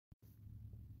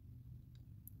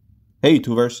Hey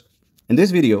YouTubers, in this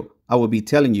video I will be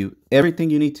telling you everything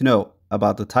you need to know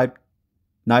about the Type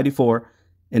 94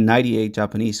 and 98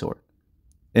 Japanese sword.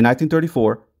 In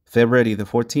 1934, February the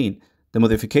 14th, the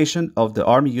modification of the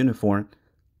army uniform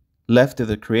led to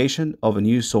the creation of a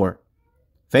new sword.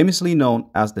 Famously known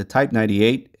as the Type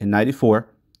 98 and 94,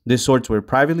 these swords were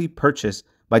privately purchased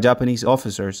by Japanese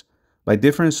officers by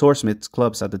different swordsmiths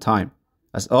clubs at the time,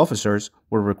 as officers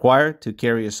were required to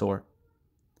carry a sword.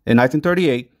 In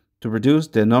 1938, to reduce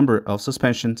the number of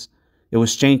suspensions, it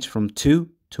was changed from 2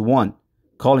 to 1,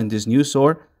 calling this new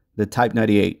sword the Type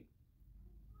 98.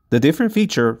 The different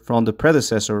feature from the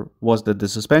predecessor was that the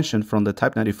suspension from the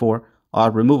Type 94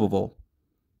 are removable.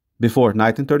 Before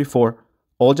 1934,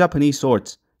 all Japanese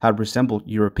swords had resembled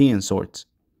European swords,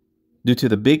 due to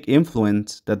the big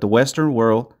influence that the Western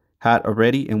world had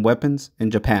already in weapons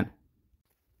in Japan.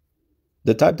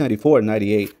 The Type 94 and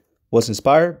 98 was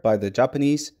inspired by the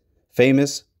Japanese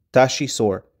famous Tashi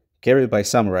sword carried by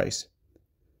samurais.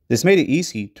 This made it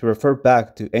easy to refer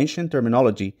back to ancient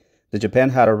terminology that Japan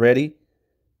had already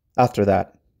after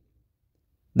that.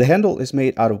 The handle is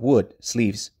made out of wood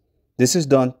sleeves. This is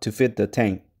done to fit the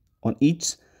tang. On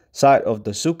each side of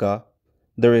the tsuka,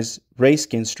 there is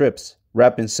raiskin strips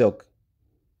wrapped in silk.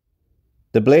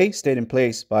 The blade stayed in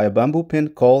place by a bamboo pin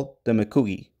called the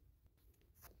mekugi.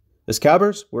 The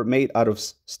scabbards were made out of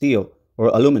steel or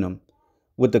aluminum,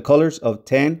 with the colors of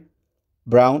tan,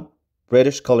 brown,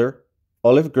 reddish color,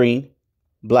 olive green,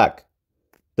 black.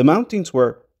 The mountings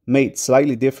were made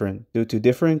slightly different due to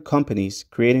different companies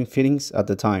creating fittings at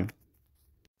the time.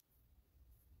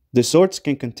 The swords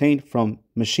can contain from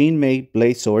machine-made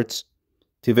blade swords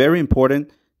to very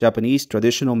important Japanese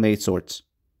traditional made swords.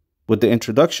 With the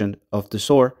introduction of the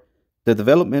sword, the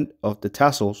development of the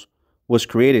tassels was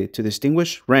created to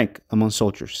distinguish rank among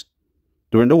soldiers.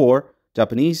 During the war,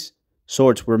 Japanese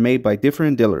swords were made by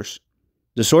different dealers.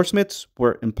 The swordsmiths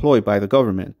were employed by the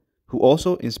government, who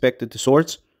also inspected the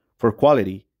swords for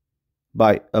quality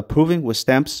by approving with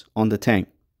stamps on the tang.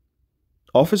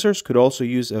 Officers could also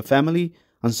use a family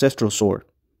ancestral sword.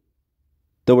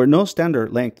 There were no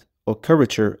standard length or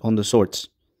curvature on the swords.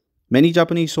 Many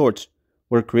Japanese swords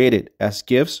were created as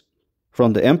gifts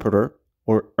from the emperor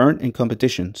or earned in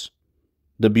competitions.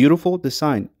 The beautiful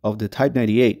design of the Type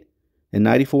 98 and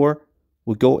 94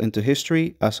 would go into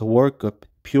history as a work of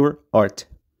pure art.